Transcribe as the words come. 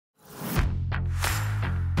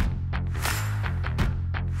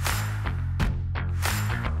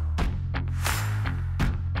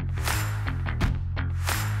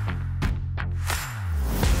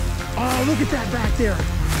Oh, look at that back there.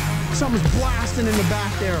 Something's blasting in the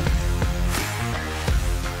back there.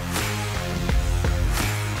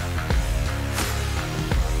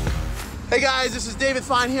 Hey guys, this is David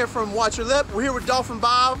Fine here from Watch Your Lip. We're here with Dolphin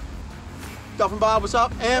Bob. Dolphin Bob, what's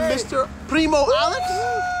up? And hey, Mr. Primo Alex.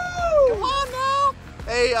 Woo! Come on now.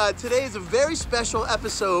 Hey, today is a very special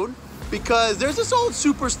episode because there's this old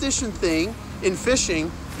superstition thing in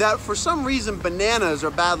fishing that for some reason bananas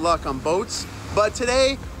are bad luck on boats. But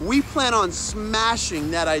today we plan on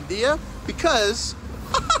smashing that idea because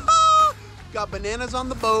got bananas on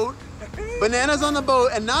the boat. Bananas on the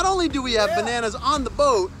boat, and not only do we have bananas on the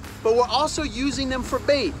boat, but we're also using them for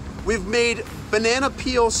bait. We've made banana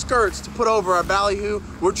peel skirts to put over our ballyhoo.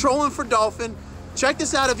 We're trolling for dolphin. Check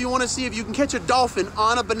this out if you want to see if you can catch a dolphin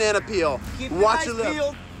on a banana peel. Watch your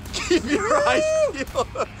lip. Keep your eyes peeled.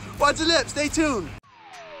 Watch your lip. Stay tuned.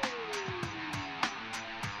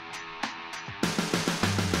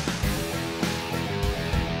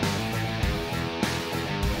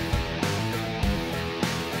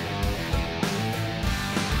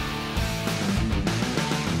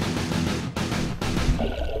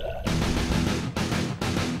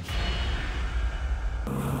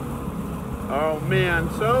 Oh man,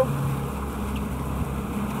 so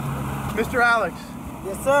Mr. Alex.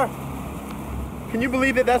 Yes, sir. Can you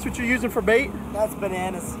believe that that's what you're using for bait? That's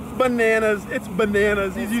bananas. Bananas. It's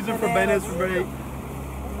bananas. He's using bananas for bait.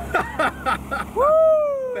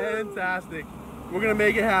 Woo! Fantastic. We're gonna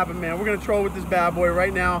make it happen, man. We're gonna troll with this bad boy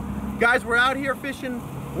right now. Guys, we're out here fishing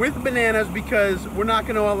with bananas because we're not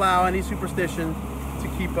gonna allow any superstition to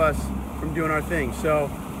keep us from doing our thing.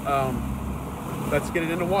 So, let's get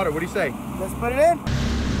it in the water. What do you say? Let's put it in.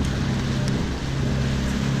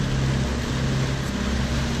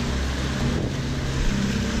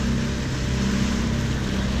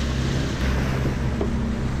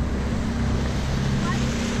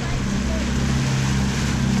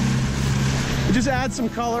 Just add some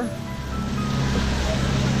color.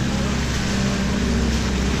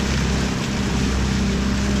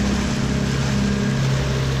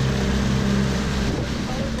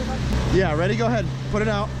 Yeah, ready? Go ahead. Put it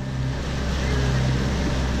out.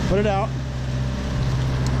 Put it out.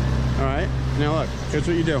 All right. Now look. Here's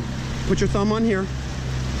what you do. Put your thumb on here.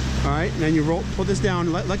 All right. And then you roll. Pull this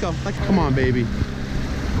down. Let go. Come on, baby.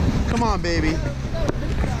 Come on, baby. I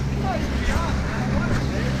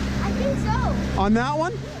think so. On that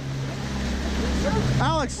one?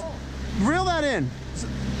 Alex, reel that in.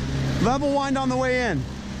 Level wind on the way in.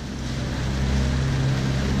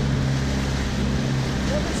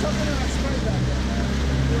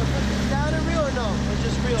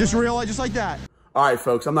 Just reel it just like that. All right,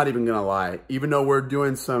 folks, I'm not even gonna lie. Even though we're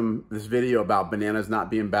doing this video about bananas not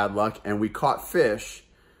being bad luck and we caught fish,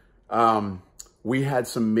 we had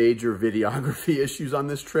some major videography issues on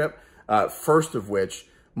this trip. First of which,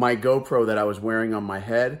 my GoPro that I was wearing on my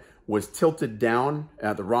head was tilted down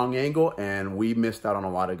at the wrong angle and we missed out on a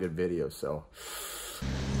lot of good videos, so.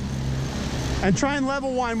 And try and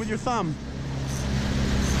level wind with your thumb.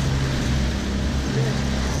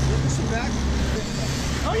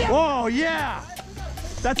 Oh yeah! Whoa, yeah!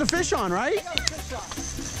 That's a fish on, right?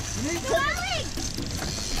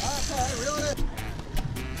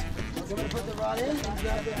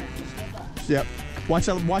 Yep. Watch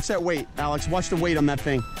that weight, Alex. Watch the weight on that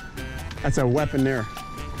thing. That's a weapon there.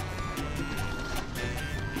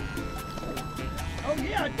 Oh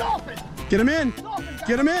yeah, a dolphin! Get him in!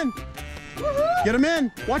 Get him in! Get him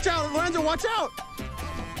in! Watch out, Lorenzo, watch out!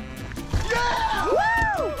 Yeah! Woo!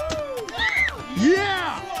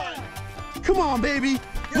 Yeah! Come on, baby!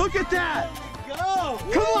 Look at that! Go!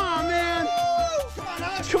 Come on, man!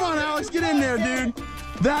 Come on, Alex, get in there, dude!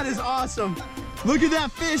 That is awesome! Look at that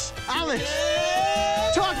fish, Alex!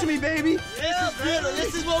 Yeah. Talk to me, baby! This is beautiful.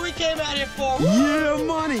 This is what we came out here for. Woo! Yeah,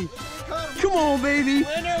 money! Come on, baby!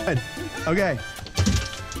 Winner. Okay.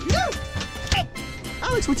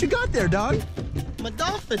 Alex, what you got there, dog? My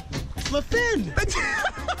dolphin. It's my fin. It's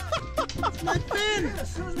my fin.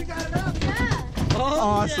 As soon as we got it up. Yeah. Oh,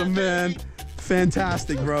 Awesome, yeah, man. baby.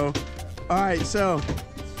 Fantastic, bro. All right, so,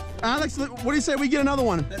 Alex, what do you say we get another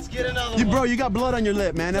one? Let's get another one. Bro, you got blood on your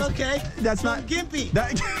lip, man. That's okay. That's not gimpy.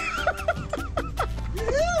 That,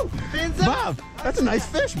 Fins up. Bob, that's a nice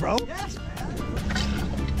fish, bro. Yes.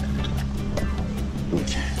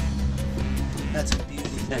 Okay. That's a beauty.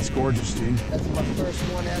 That's gorgeous, dude. That's my first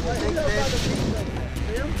one ever. Thank you,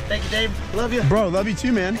 Dave. Thank you, Dave. Love you. Bro, love you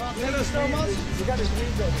too, man. We got his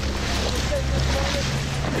wings over.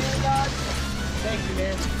 Thank you,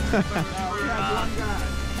 man.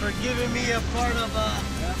 For giving me a part of a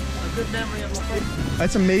good memory of my friend.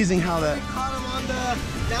 That's amazing how that. We caught him on the.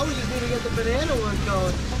 Now we just need to get the banana one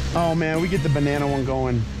going. Oh man, we get the banana one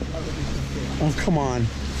going. Oh, come on.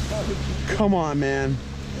 Come on, man.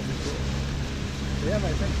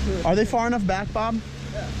 Are they far enough back, Bob?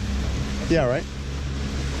 Yeah. Yeah, right?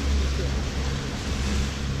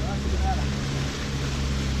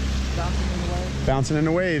 Bouncing in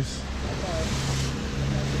the waves.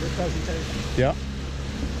 Yep.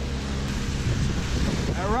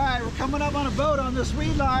 All right, we're coming up on a boat on this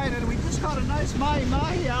weed line, and we just caught a nice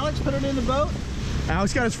mahi. Alex put it in the boat.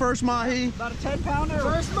 Alex got his first mahi. About a 10-pounder.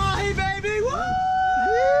 First mahi, baby! Woo!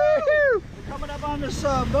 We're coming up on this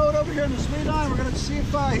boat over here in the weed line. We're gonna see if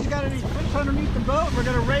he's got any fish underneath the boat. We're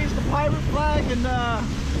gonna raise the pirate flag and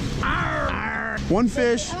one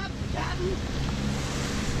fish.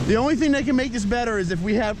 The only thing that can make this better is if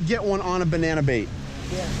we get one on a banana bait.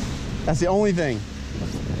 Yeah. That's the only thing.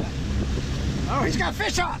 Oh, he's got a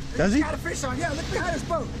fish on. Does he? He's got a fish on. Yeah, look behind his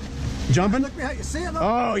boat. Jumping? Look behind. You see it? Look.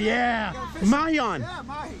 Oh yeah. Mahi on. Yeah,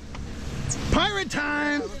 mahi. Pirate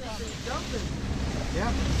time. Jumping. Yeah,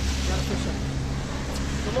 got a fish on.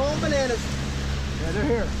 Come on, bananas. Yeah, they're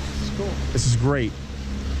here. This is cool. This is great.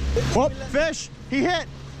 Oh, fish. He hit.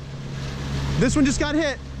 This one just got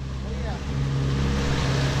hit.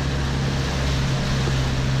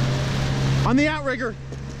 On the outrigger.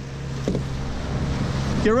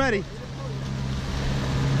 Get ready.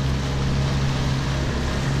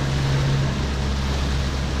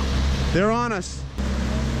 They're on us.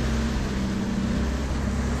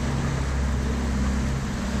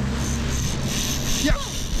 Yeah.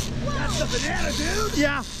 That's the banana, dude.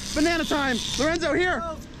 Yeah. Banana time. Lorenzo, here.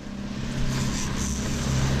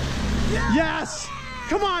 Yeah. Yes.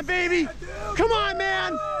 Come on, baby. Come on,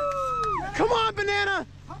 man. Come on, banana.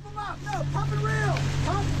 Pump him up. No, pump it real.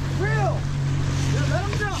 Pump real. Yeah, let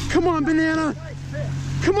him jump. Come on, banana. Nice fish.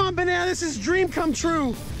 Come on, banana. This is dream come true.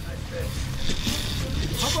 Nice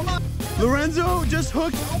fish. Pump him up. Lorenzo just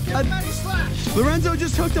hooked. Don't give him any slack. Lorenzo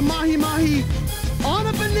just hooked a mahi on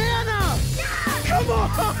a banana. Come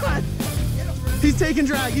on. He's taking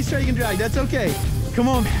drag. He's taking drag. That's okay. Come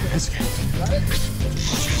on, man. That's okay. Got it?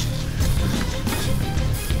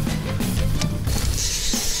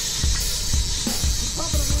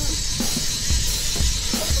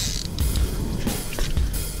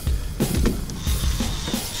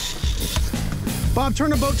 Bob, turn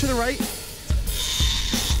the boat to the right.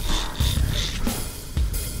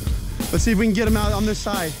 Let's see if we can get him out on this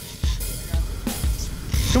side.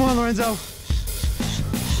 Come on, Lorenzo.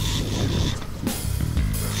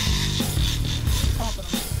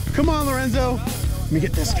 Come on, Lorenzo. Let me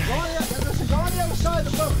get this guy. Go on the other side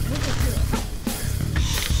of the boat.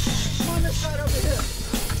 Come on this side over here.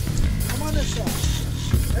 Come on this side.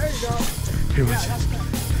 There you go. Here, Yeah, watch that's it. good.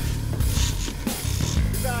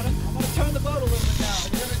 You got him. I'm going to turn the boat a little bit now.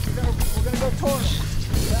 We're gonna go toward him.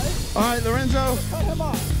 Okay? All right, Lorenzo. Cut him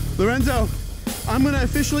off. Lorenzo, I'm gonna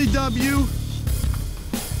officially dub you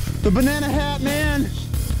the banana hat man.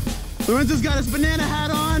 Lorenzo's got his banana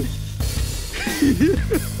hat on.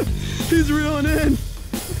 He's reeling in.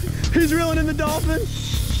 He's reeling in the dolphin.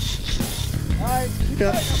 All right.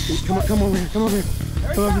 Yeah. Come over here. Come over here. There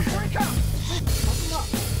he Come over comes. here. There he comes. Pump him up.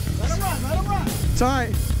 Let him run. Let him run. It's all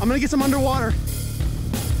right. I'm gonna get some underwater.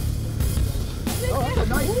 Oh, that's a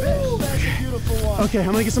nice fish. That's a beautiful one. Okay,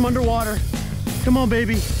 I'm gonna get some underwater. Come on,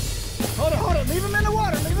 baby. Hold on. Leave him in the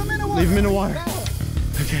water. Leave him in the water. Leave him in the water.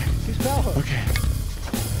 He's Okay. bell. Okay.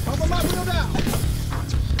 Pump him up real down.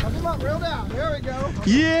 Pump him up real down. There we go.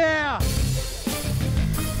 Yeah.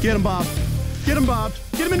 Get him, Bob. Get him, Bob.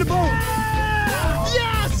 Get him in the boat.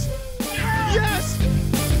 Yes. Yes.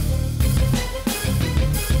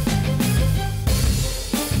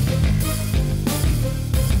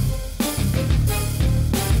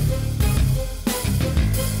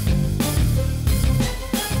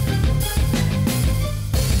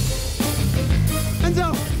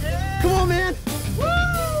 Enzo, come on, man.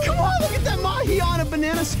 Come on, look at that mahi on a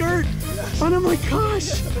banana skirt. Oh my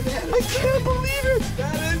gosh. I can't believe it.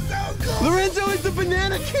 That is so cool. Lorenzo is the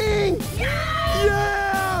banana king.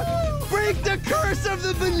 Yeah. Break the curse of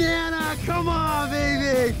the banana. Come on,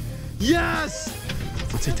 baby. Yes.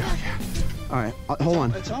 Let's sit down here. All right, hold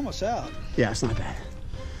on. It's almost out. Yeah, it's not bad.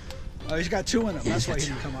 Oh, he's got two in him. Yeah, That's he's why got he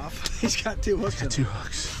two. didn't come off. He's got two hooks in Got him. 2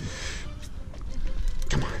 hooks.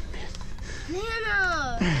 Come on, man.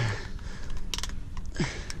 Nana.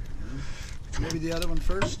 Maybe the other one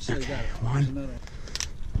first. So you got it. one. There's another one.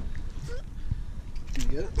 You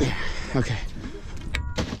get it? Yeah. Okay.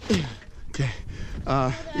 Okay.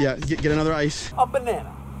 Yeah. Get another ice. A banana.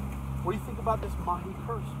 What do you think about this mahi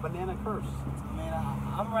curse? Banana curse. I mean,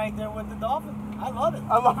 I'm right there with the dolphin. I love it.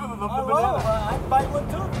 I love it. The I banana. love it. I'd bite one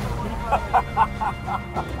too.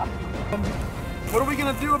 What are we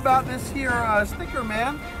gonna do about this here sticker,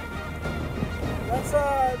 man?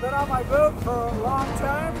 That's been on my boat for a long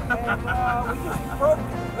time, and we just broke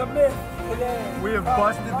the myth today. We have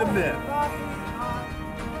busted the myth.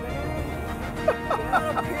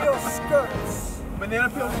 Banana peel skirts. Banana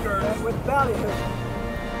peel skirts. With ballyhoo.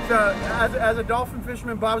 So, as a dolphin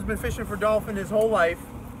fisherman, Bob's been fishing for dolphin his whole life.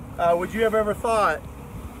 Would you have ever thought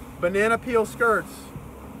banana peel skirts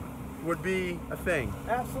would be a thing?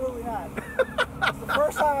 Absolutely not. It's the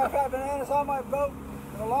first time I've had bananas on my boat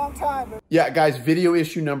in a long time. Yeah, guys, video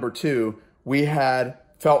issue number 2. We had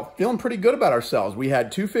feeling pretty good about ourselves. We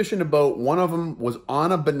had 2 fish in the boat. One of them was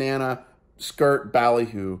on a banana skirt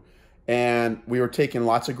ballyhoo, and we were taking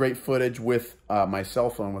lots of great footage with my cell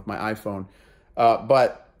phone, with my iPhone.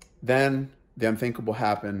 But then the unthinkable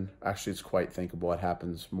happened. Actually, it's quite thinkable. It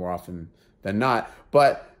happens more often than not.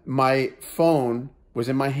 But my phone was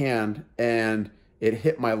in my hand, and it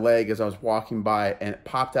hit my leg as I was walking by, and it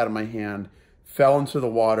popped out of my hand, fell into the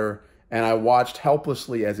water, and I watched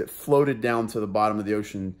helplessly as it floated down to the bottom of the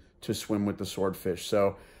ocean to swim with the swordfish.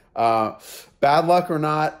 So bad luck or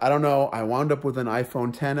not, I don't know. I wound up with an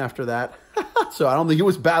iPhone 10 after that. So I don't think it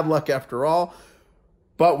was bad luck after all.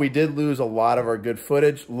 But we did lose a lot of our good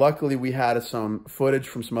footage. Luckily, we had some footage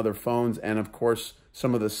from some other phones, and of course,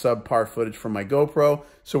 some of the subpar footage from my GoPro.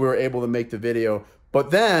 So we were able to make the video.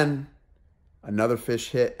 But then another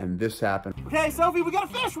fish hit, and this happened. Okay, Sophie, we got a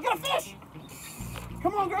fish. We got a fish.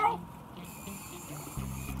 Come on, girl.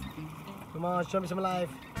 Come on, show me some life.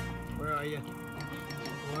 Where are you?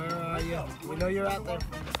 Where are you? We know you're out there.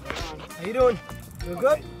 How you doing? Doing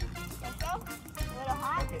good? A little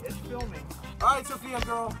hot. Okay, it's filming. All right, Sophia,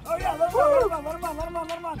 girl. Oh yeah, let him on, let him on, let him on, let him on,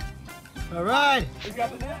 let him on. All right. We got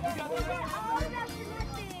the net, we got the net. Oh, that's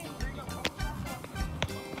nothing.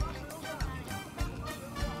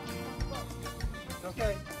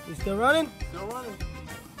 Okay. You still running? Still running.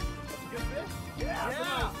 That's a good fish?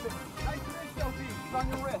 Yeah. Nice fish, Sophie. It's on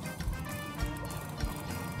your wrist.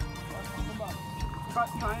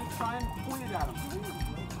 Try and point it at him.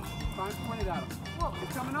 Try and point it at him. Whoa,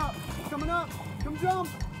 it's coming up. It's coming up. Come jump.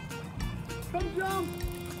 Come jump.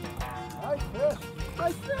 Nice fish.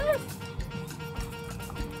 Nice fish.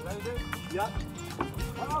 Ready, dude? Yep.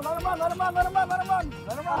 Let him on, let him on, let him on, let him on, let him on.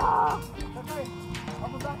 Let him on. Okay.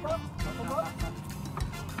 Up and back up. Up and up.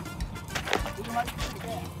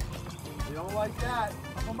 You don't like that.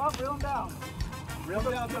 Up him up, reel him down. Reel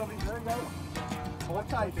him down, Toby. There you go. Hold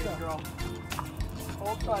tight, baby girl.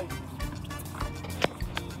 Hold tight.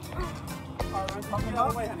 All right, get out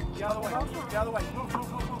of the way, honey. Get out of the way. Get out of the way. Move, move,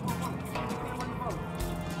 move, move, move, move.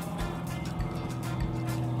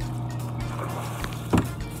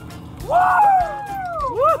 Woo!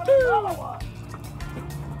 Woo-hoo!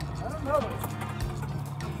 I don't know.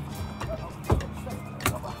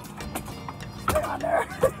 Stay on there.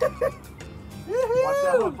 Watch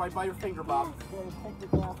that hook right by your finger, Bob.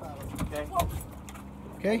 Okay.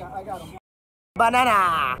 Okay. I got him.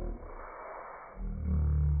 Banana.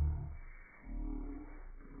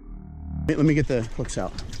 Let me get the hooks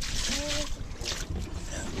out.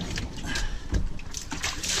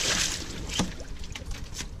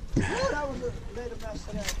 That was made a mess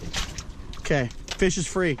today. Okay, fish is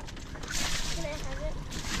free. Can I have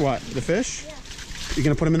it? What, the fish? Yeah. You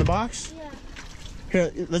gonna put him in the box? Yeah.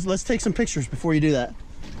 Here, let's take some pictures before you do that.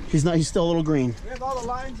 He's still a little green. We have all the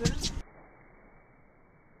lines in it.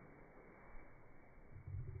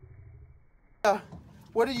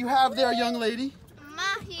 What do you have there, young lady?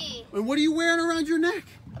 Mahi. And what are you wearing around your neck?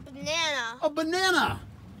 A banana. A banana.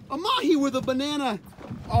 A mahi with a banana.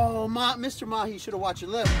 Oh, Mr. Mahi should have watched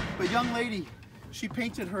your lip. But young lady, she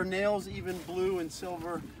painted her nails even blue and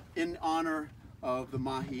silver in honor of the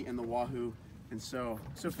mahi and the wahoo. And so,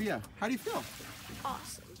 Sophia, how do you feel?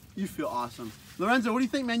 Awesome. You feel awesome. Lorenzo, what do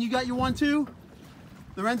you think, man? You got your one too?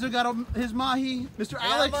 Lorenzo got his mahi. Mr.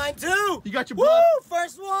 Alex, mine too. you got your blood. Woo!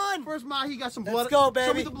 First one. First mahi, got some blood. Let's go, baby.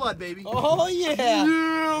 Show me the blood, baby. Oh yeah.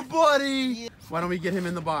 Yeah, buddy. Yeah. Why don't we get him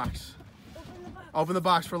in the box? Open the box. Open the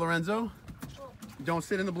box for Lorenzo. Don't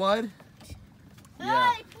sit in the blood.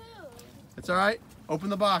 Yeah. Ay, poo. It's all right. Open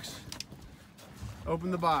the box.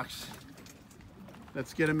 Open the box.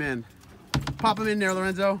 Let's get him in. Pop him in there,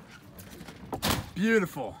 Lorenzo.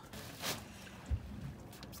 Beautiful.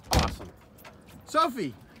 Awesome.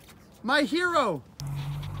 Sophie, my hero.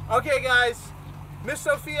 Okay, guys. Miss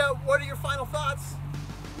Sophia, what are your final thoughts?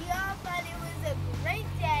 We all thought it was a great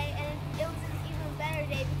day, and it was an even better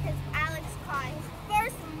day because Alex caught his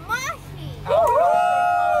first mahi.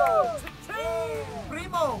 Oh!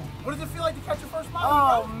 Primo, what does it feel like to catch your first mahi?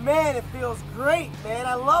 Oh man, it feels great, man.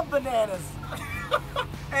 I love bananas.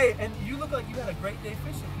 Hey, and you look like you had a great day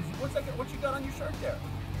fishing because you What you got on your shirt there?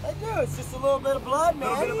 I do. It's just a little bit of blood,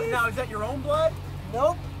 man. Now, is that your own blood?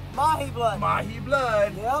 Nope. Mahi blood. Mahi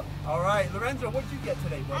blood. Yep. All right, Lorenzo, what'd you get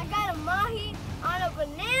today, buddy? I got a mahi on a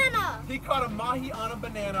banana. He caught a mahi on a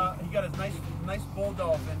banana. He got his nice bull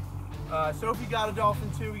dolphin. Sophie got a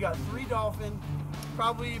dolphin too. We got 3 dolphin,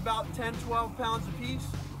 probably about 10, 12 pounds apiece.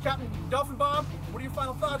 Captain Dolphin Bob, what are your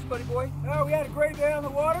final thoughts, buddy boy? Oh, we had a great day on the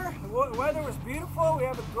water. The weather was beautiful. We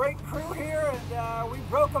have a great crew here, and we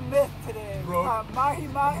broke a myth today. Mahi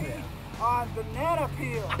on banana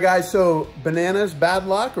peel. Guys, so bananas, bad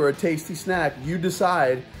luck or a tasty snack? You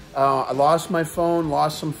decide. I lost my phone,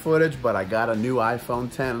 lost some footage, but I got a new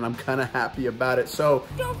iPhone 10 and I'm kind of happy about it. So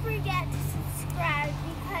Don't forget to subscribe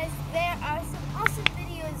because there are some awesome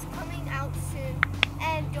videos coming out soon.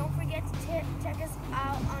 And don't forget to check us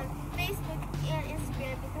out on Facebook and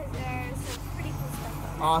Instagram because there are some pretty cool stuff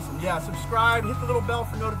on there. awesome. Yeah, subscribe, hit the little bell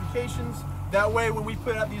for notifications. That way when we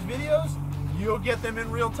put out these videos, you'll get them in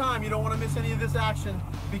real time. You don't want to miss any of this action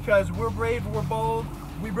because we're brave, we're bold,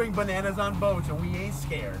 we bring bananas on boats and we ain't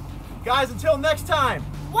scared. Guys, until next time.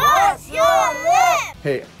 Watch your lip!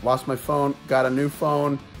 Hey, lost my phone, got a new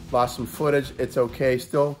phone, lost some footage. It's okay,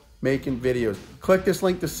 still making videos. Click this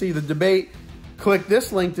link to see the debate. Click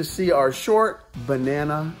this link to see our short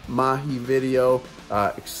banana mahi video.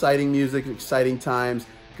 Exciting music, exciting times.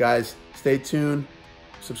 Guys, stay tuned,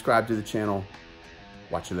 subscribe to the channel,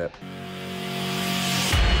 watch your lip.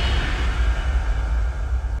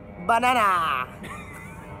 Banana.